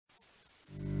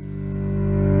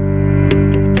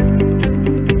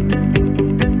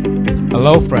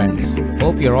Hello friends,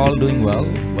 hope you're all doing well.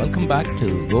 Welcome back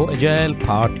to Go Agile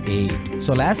Part 8.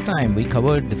 So last time we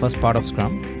covered the first part of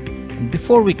Scrum. And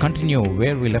before we continue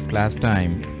where we left last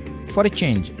time, for a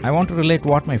change, I want to relate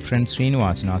what my friend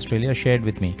Srinivas in Australia shared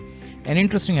with me. An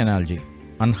interesting analogy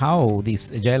on how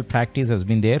this Agile practice has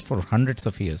been there for hundreds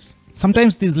of years.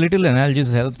 Sometimes these little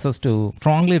analogies helps us to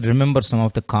strongly remember some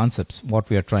of the concepts, what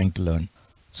we are trying to learn.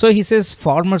 So he says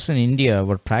farmers in India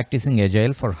were practicing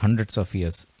Agile for hundreds of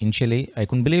years. Initially, I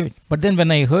couldn't believe it. But then when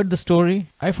I heard the story,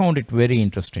 I found it very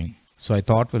interesting. So I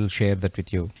thought we'll share that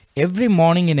with you. Every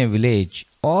morning in a village,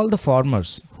 all the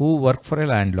farmers who work for a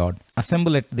landlord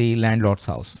assemble at the landlord's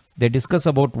house. They discuss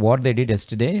about what they did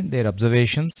yesterday, their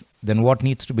observations, then what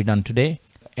needs to be done today,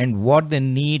 and what they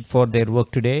need for their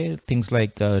work today. Things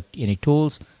like any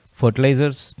tools,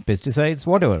 fertilizers, pesticides,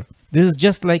 whatever. This is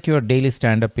just like your daily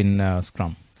stand-up in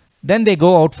Scrum. Then they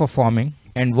go out for farming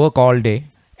and work all day.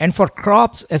 And for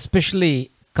crops, especially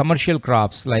commercial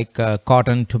crops like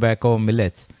cotton, tobacco,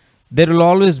 millets, there will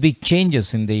always be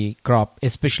changes in the crop,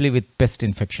 especially with pest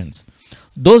infections.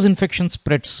 Those infections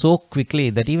spread so quickly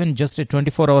that even just a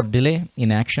 24-hour delay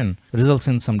in action results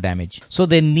in some damage. So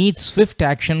they need swift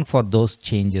action for those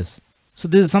changes. So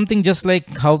this is something just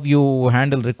like how you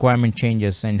handle requirement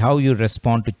changes and how you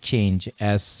respond to change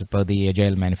as per the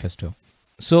Agile Manifesto.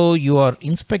 So you are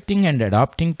inspecting and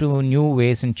adapting to new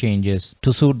ways and changes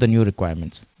to suit the new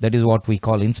requirements. That is what we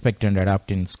call inspect and adapt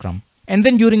in Scrum. And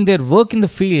then during their work in the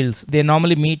fields, they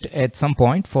normally meet at some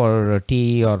point for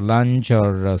tea or lunch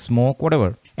or smoke,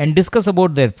 whatever, and discuss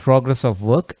about their progress of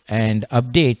work and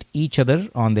update each other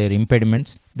on their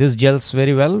impediments. This gels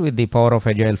very well with the power of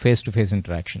Agile face-to-face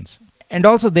interactions. And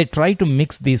also they try to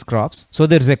mix these crops. So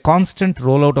there is a constant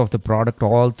rollout of the product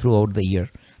all throughout the year.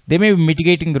 They may be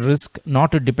mitigating the risk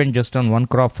not to depend just on one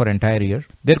crop for entire year.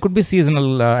 There could be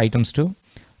seasonal items too.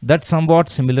 That's somewhat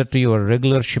similar to your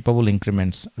regular shippable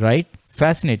increments, right?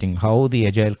 Fascinating how the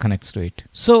Agile connects to it.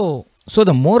 So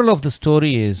the moral of the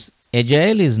story is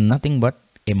Agile is nothing but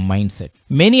a mindset.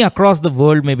 Many across the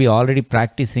world may be already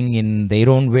practicing in their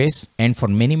own ways and for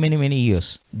many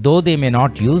years. Though they may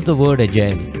not use the word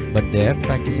Agile, but they are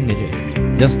practicing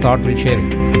Agile. Just thought we'll share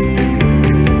it.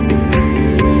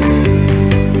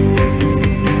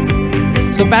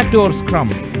 So back to our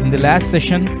Scrum. In the last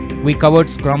session, we covered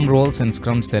Scrum roles and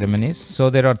Scrum ceremonies. So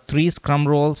there are 3 Scrum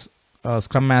roles,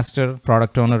 Scrum Master,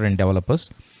 Product Owner, and Developers.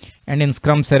 And in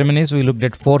Scrum ceremonies, we looked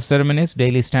at 4 ceremonies: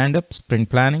 daily stand-up, sprint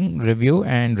planning, review,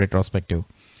 and retrospective.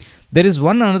 There is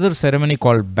one another ceremony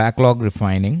called backlog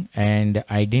refining, and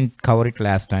I didn't cover it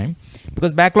last time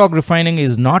because backlog refining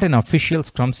is not an official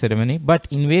Scrum ceremony, but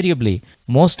invariably,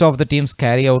 most of the teams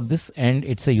carry out this and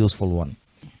it's a useful one.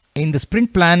 In the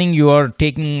sprint planning, you are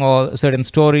taking all certain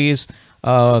stories,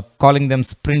 calling them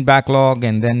sprint backlog,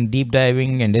 and then deep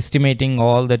diving and estimating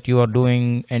all that you are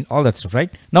doing and all that stuff, right?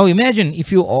 Now imagine if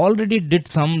you already did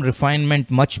some refinement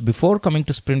much before coming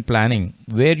to sprint planning,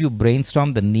 where you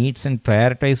brainstorm the needs and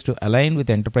prioritize to align with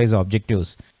enterprise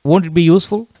objectives. Won't it be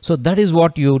useful? So that is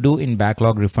what you do in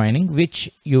backlog refining, which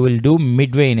you will do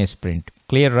midway in a sprint.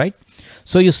 Clear, right?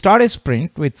 So you start a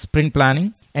sprint with sprint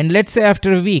planning. And let's say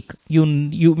after a week, you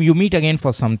meet again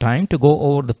for some time to go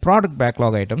over the product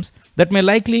backlog items that may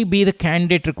likely be the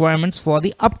candidate requirements for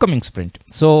the upcoming sprint.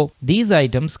 So these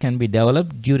items can be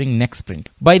developed during next sprint.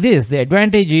 By this, the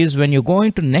advantage is when you go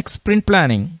into next sprint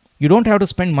planning, you don't have to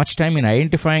spend much time in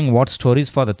identifying what stories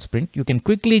for that sprint. You can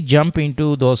quickly jump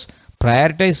into those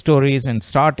prioritized stories and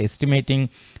start estimating,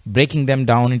 breaking them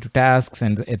down into tasks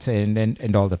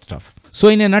and all that stuff. So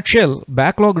in a nutshell,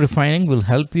 backlog refining will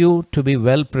help you to be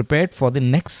well prepared for the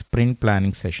next sprint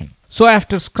planning session. So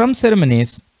after Scrum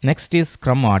ceremonies, next is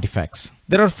Scrum artifacts.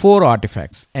 There are 4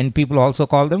 artifacts and people also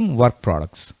call them work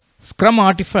products. Scrum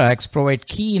artifacts provide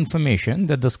key information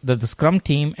that the Scrum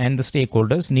team and the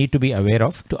stakeholders need to be aware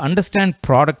of to understand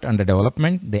product under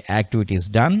development, the activities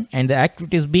done, and the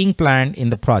activities being planned in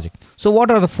the project. So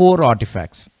what are the 4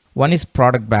 artifacts? 1 is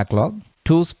product backlog,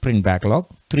 2 sprint backlog,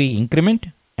 3 increment,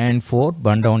 and 4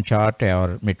 burn down chart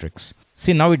or metrics.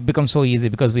 See, now it becomes so easy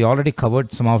because we already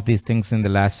covered some of these things in the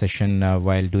last session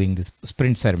while doing this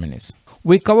sprint ceremonies.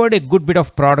 We covered a good bit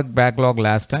of product backlog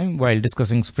last time while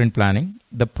discussing sprint planning.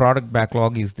 The product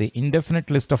backlog is the indefinite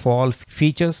list of all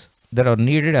features that are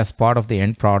needed as part of the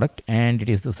end product, and it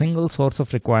is the single source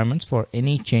of requirements for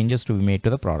any changes to be made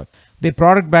to the product. The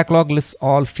product backlog lists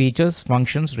all features,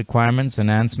 functions, requirements,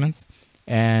 enhancements,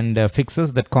 and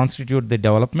fixes that constitute the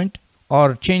development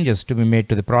or changes to be made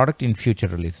to the product in future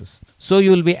releases. So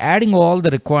you will be adding all the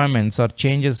requirements or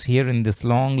changes here in this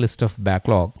long list of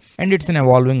backlog, and it's an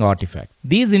evolving artifact.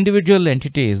 These individual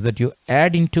entities that you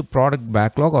add into product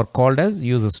backlog are called as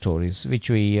user stories, which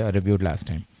we reviewed last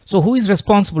time. So who is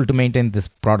responsible to maintain this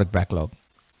product backlog?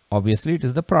 Obviously, it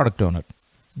is the product owner.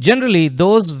 Generally,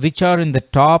 those which are in the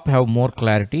top have more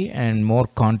clarity and more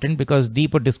content because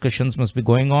deeper discussions must be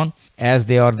going on as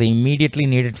they are the immediately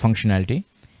needed functionality.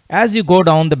 As you go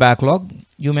down the backlog,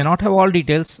 you may not have all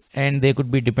details and they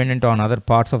could be dependent on other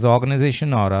parts of the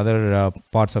organization or other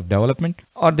parts of development,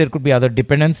 or there could be other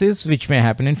dependencies which may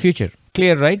happen in future.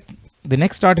 Clear, right? The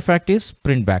next artifact is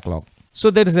sprint backlog. So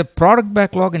there is a product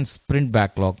backlog and sprint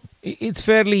backlog. It's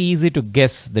fairly easy to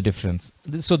guess the difference.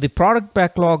 So the product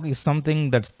backlog is something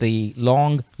that's the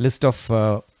long list of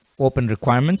open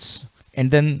requirements, and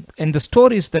the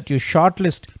stories that you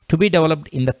shortlist to be developed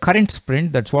in the current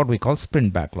sprint, that's what we call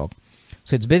sprint backlog.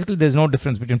 So it's basically, there's no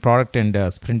difference between product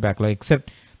and sprint backlog,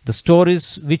 except the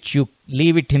stories which you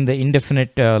leave it in the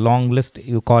indefinite long list,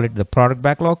 you call it the product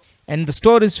backlog, and the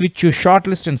stories which you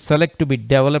shortlist and select to be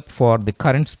developed for the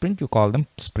current sprint, you call them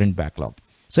sprint backlog.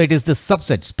 So it is the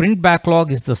subset. Sprint backlog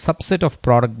is the subset of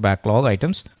product backlog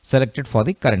items selected for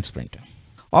the current sprint.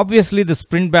 Obviously, the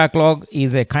sprint backlog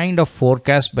is a kind of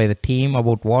forecast by the team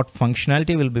about what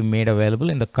functionality will be made available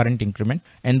in the current increment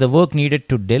and the work needed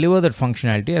to deliver that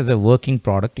functionality as a working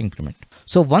product increment.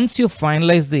 So once you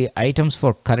finalize the items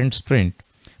for current sprint,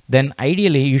 then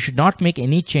ideally you should not make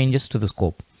any changes to the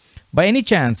scope. By any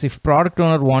chance, if product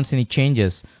owner wants any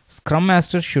changes, Scrum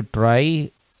Master should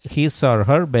try his or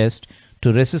her best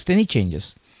to resist any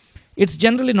changes. It's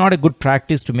generally not a good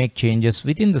practice to make changes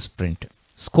within the sprint.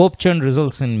 Scope churn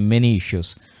results in many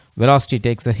issues. Velocity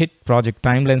takes a hit, project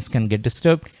timelines can get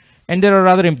disturbed, and there are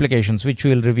other implications which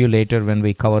we'll review later when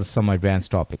we cover some advanced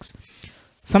topics.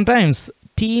 Sometimes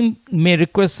team may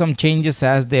request some changes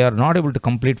as they are not able to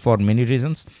complete for many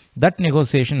reasons. That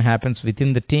negotiation happens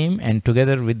within the team and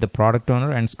together with the product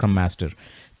owner and Scrum Master.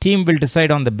 Team will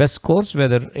decide on the best course,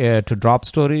 whether to drop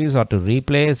stories or to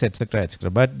replace, etc.,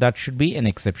 etc. But that should be an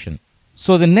exception.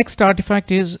 So the next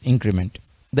artifact is increment.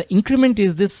 The increment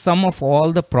is the sum of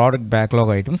all the product backlog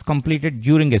items completed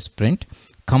during a sprint,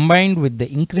 combined with the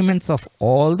increments of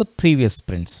all the previous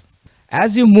sprints.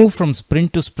 As you move from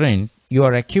sprint to sprint, you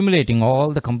are accumulating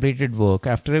all the completed work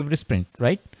after every sprint,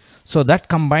 right? So that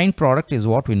combined product is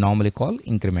what we normally call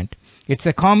increment. It's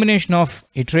a combination of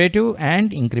iterative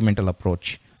and incremental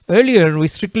approach. Earlier, we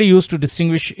strictly used to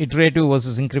distinguish iterative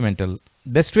versus incremental.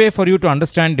 Best way for you to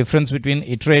understand difference between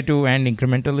iterative and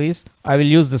incremental is, I will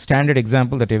use the standard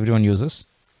example that everyone uses.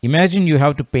 Imagine you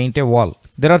have to paint a wall.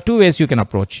 There are two ways you can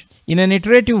approach. In an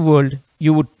iterative world,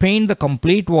 you would paint the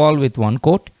complete wall with one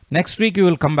coat. Next week, you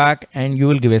will come back and you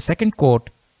will give a second coat,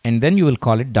 and then you will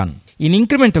call it done. In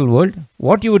incremental world,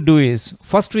 what you would do is,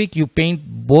 first week you paint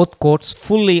both coats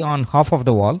fully on half of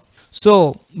the wall.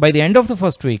 So by the end of the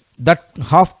first week, that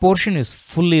half portion is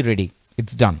fully ready.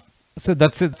 It's done. So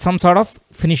that's it, some sort of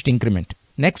finished increment.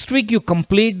 Next week, you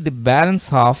complete the balance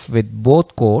half with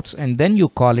both coats and then you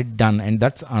call it done, and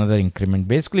that's another increment.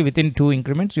 Basically, within two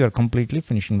increments, you are completely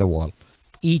finishing the wall,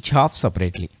 each half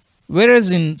separately.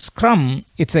 Whereas in Scrum,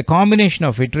 it's a combination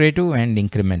of iterative and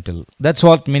incremental. That's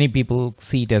what many people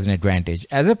see it as an advantage.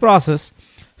 As a process,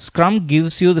 Scrum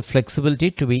gives you the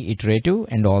flexibility to be iterative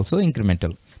and also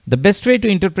incremental. The best way to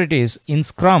interpret is, in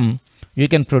Scrum, you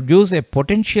can produce a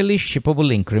potentially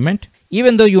shippable increment,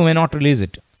 even though you may not release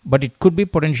it, but it could be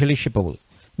potentially shippable,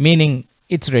 meaning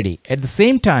it's ready. At the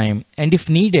same time, and if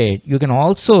needed, you can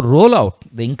also roll out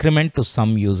the increment to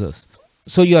some users.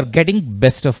 So you are getting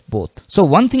best of both. So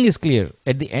one thing is clear,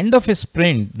 at the end of a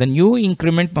sprint, the new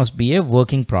increment must be a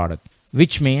working product,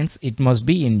 which means it must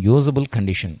be in usable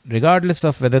condition, regardless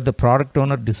of whether the product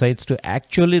owner decides to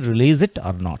actually release it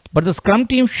or not. But the Scrum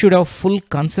team should have full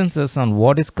consensus on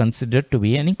what is considered to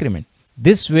be an increment.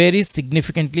 This varies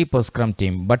significantly per Scrum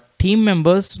team, but team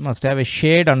members must have a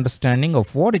shared understanding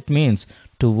of what it means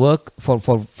to work for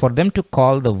them to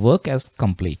call the work as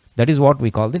complete. That is what we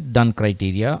call the done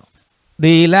criteria.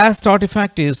 The last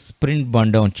artifact is sprint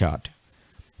burndown chart.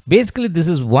 Basically, this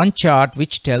is one chart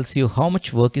which tells you how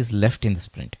much work is left in the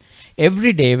sprint.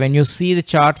 Every day when you see the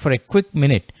chart for a quick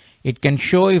minute, it can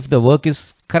show if the work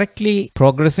is correctly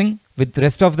progressing with the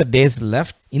rest of the days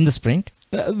left in the sprint,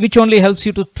 which only helps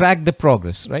you to track the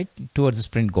progress, right, towards the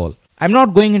sprint goal. I'm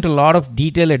not going into a lot of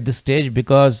detail at this stage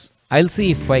because I'll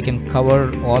see if I can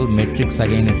cover all metrics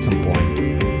again at some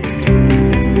point.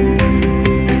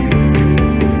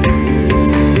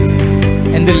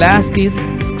 And the last is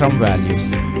Scrum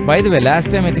Values. By the way,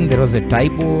 last time I think there was a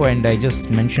typo and I just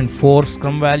mentioned 4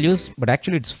 Scrum values, but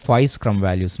actually it's 5 Scrum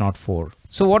values, not 4.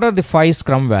 So what are the 5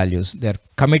 Scrum values? They're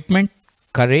commitment,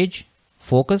 courage,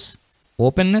 focus,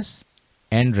 openness,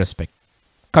 and respect.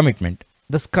 Commitment.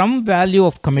 The Scrum value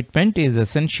of commitment is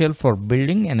essential for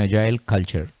building an agile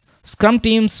culture. Scrum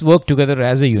teams work together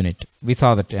as a unit. We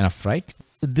saw that enough, right?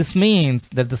 This means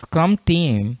that the Scrum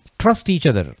team trust each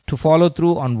other to follow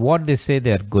through on what they say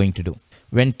they are going to do.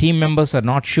 When team members are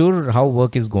not sure how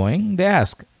work is going, they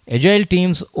ask. Agile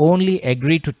teams only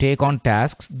agree to take on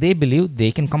tasks they believe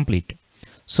they can complete.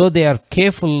 So they are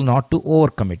careful not to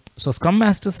overcommit. So Scrum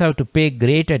Masters have to pay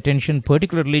great attention,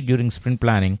 particularly during sprint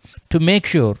planning, to make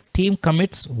sure team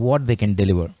commits what they can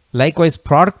deliver. Likewise,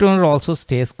 product owner also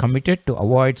stays committed to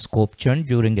avoid scope churn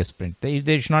during a sprint.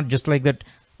 They should not just like that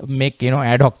make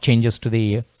ad hoc changes to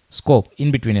the scope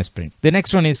in between a sprint. The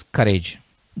next one is courage.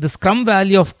 The Scrum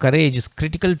value of courage is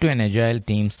critical to an agile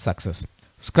team's success.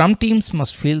 Scrum teams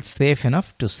must feel safe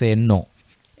enough to say no.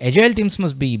 Agile teams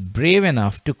must be brave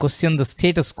enough to question the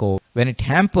status quo when it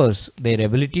hampers their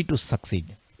ability to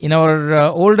succeed. In our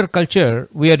older culture,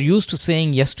 we are used to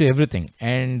saying yes to everything,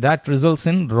 and that results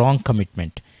in wrong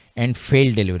commitment and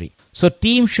failed delivery. So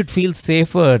teams should feel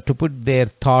safer to put their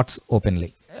thoughts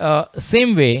openly.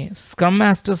 Same way, Scrum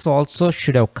Masters also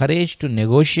should have courage to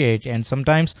negotiate and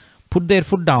sometimes put their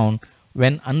foot down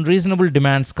when unreasonable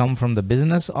demands come from the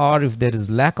business or if there is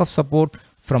lack of support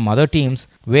from other teams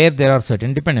where there are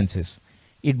certain dependencies.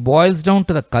 It boils down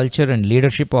to the culture and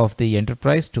leadership of the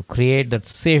enterprise to create that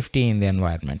safety in the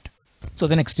environment. So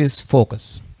the next is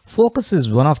focus. Focus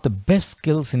is one of the best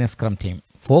skills in a Scrum team.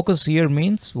 Focus here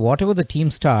means whatever the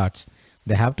team starts,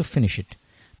 they have to finish it.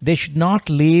 They should not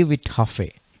leave it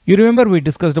halfway. You remember we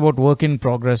discussed about work in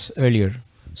progress earlier.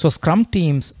 So Scrum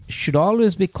teams should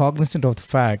always be cognizant of the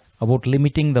fact about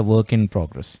limiting the work in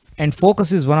progress. And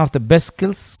focus is one of the best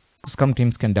skills Scrum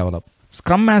teams can develop.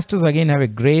 Scrum Masters again have a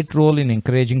great role in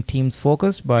encouraging teams'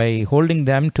 focus by holding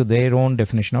them to their own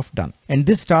definition of done. And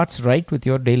this starts right with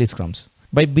your daily Scrums.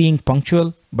 By being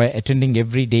punctual, by attending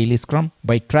every daily Scrum,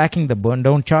 by tracking the burn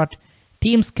down chart,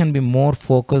 teams can be more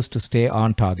focused to stay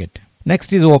on target.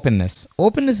 Next is openness.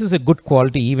 Openness is a good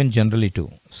quality even generally too.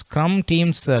 Scrum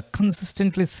teams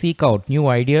consistently seek out new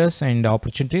ideas and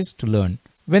opportunities to learn.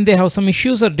 When they have some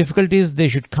issues or difficulties, they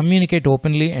should communicate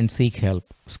openly and seek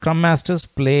help. Scrum Masters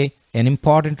play an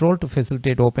important role to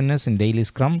facilitate openness in daily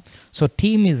Scrum, so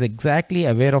team is exactly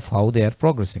aware of how they are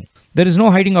progressing. There is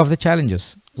no hiding of the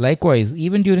challenges. Likewise,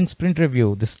 even during sprint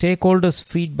review, the stakeholders'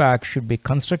 feedback should be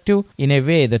constructive in a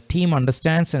way the team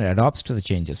understands and adapts to the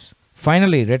changes.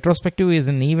 Finally, retrospective is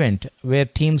an event where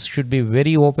teams should be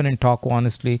very open and talk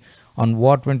honestly on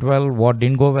what went well, what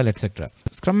didn't go well, etc.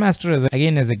 Scrum Master has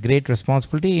a great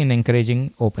responsibility in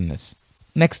encouraging openness.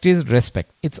 Next is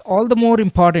respect. It's all the more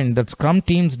important that Scrum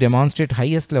teams demonstrate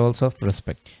highest levels of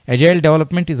respect. Agile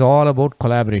development is all about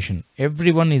collaboration.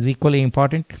 Everyone is equally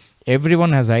important.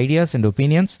 Everyone has ideas and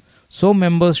opinions. So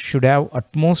members should have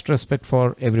utmost respect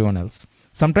for everyone else.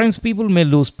 Sometimes people may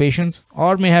lose patience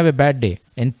or may have a bad day,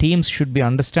 and teams should be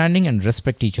understanding and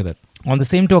respect each other. On the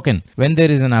same token, when there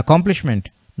is an accomplishment,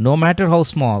 no matter how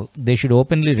small, they should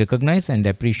openly recognize and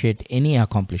appreciate any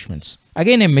accomplishments.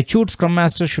 Again, a matured Scrum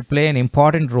Master should play an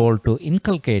important role to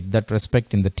inculcate that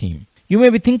respect in the team. You may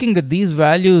be thinking that these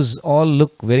values all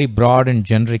look very broad and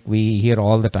generic, we hear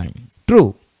all the time.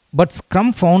 True. But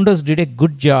Scrum founders did a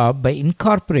good job by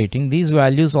incorporating these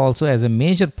values also as a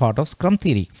major part of Scrum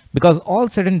theory. Because all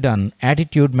said and done,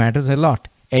 attitude matters a lot.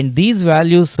 And these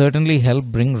values certainly help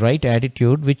bring right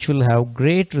attitude, which will have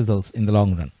great results in the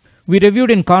long run. We reviewed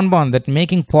in Kanban that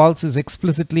making policies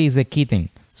explicitly is a key thing.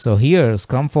 So here,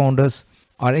 Scrum founders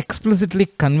are explicitly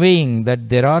conveying that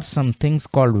there are some things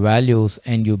called values,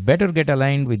 and you better get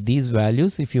aligned with these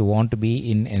values if you want to be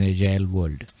in an agile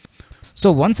world.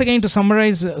 So once again, to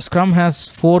summarize, Scrum has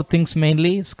 4 things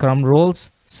mainly: Scrum roles,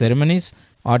 ceremonies,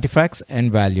 artifacts,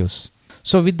 and values.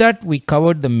 So with that, we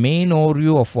covered the main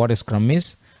overview of what a Scrum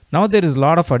is. Now there is a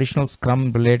lot of additional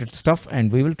Scrum related stuff,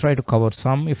 and we will try to cover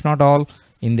some, if not all,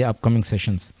 in the upcoming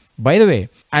sessions. By the way,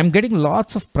 I'm getting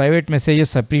lots of private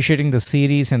messages appreciating the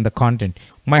series and the content.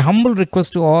 My humble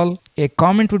request to all, a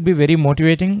comment would be very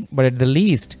motivating, but at the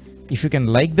least, if you can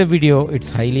like the video, it's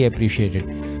highly appreciated.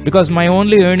 Because my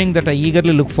only earning that I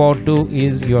eagerly look forward to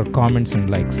is your comments and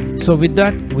likes. So with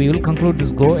that, we will conclude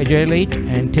this Go Agile 8.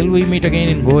 And till we meet again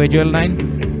in Go Agile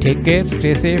 9, take care,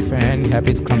 stay safe, and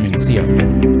happy Scrumming. See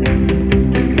ya.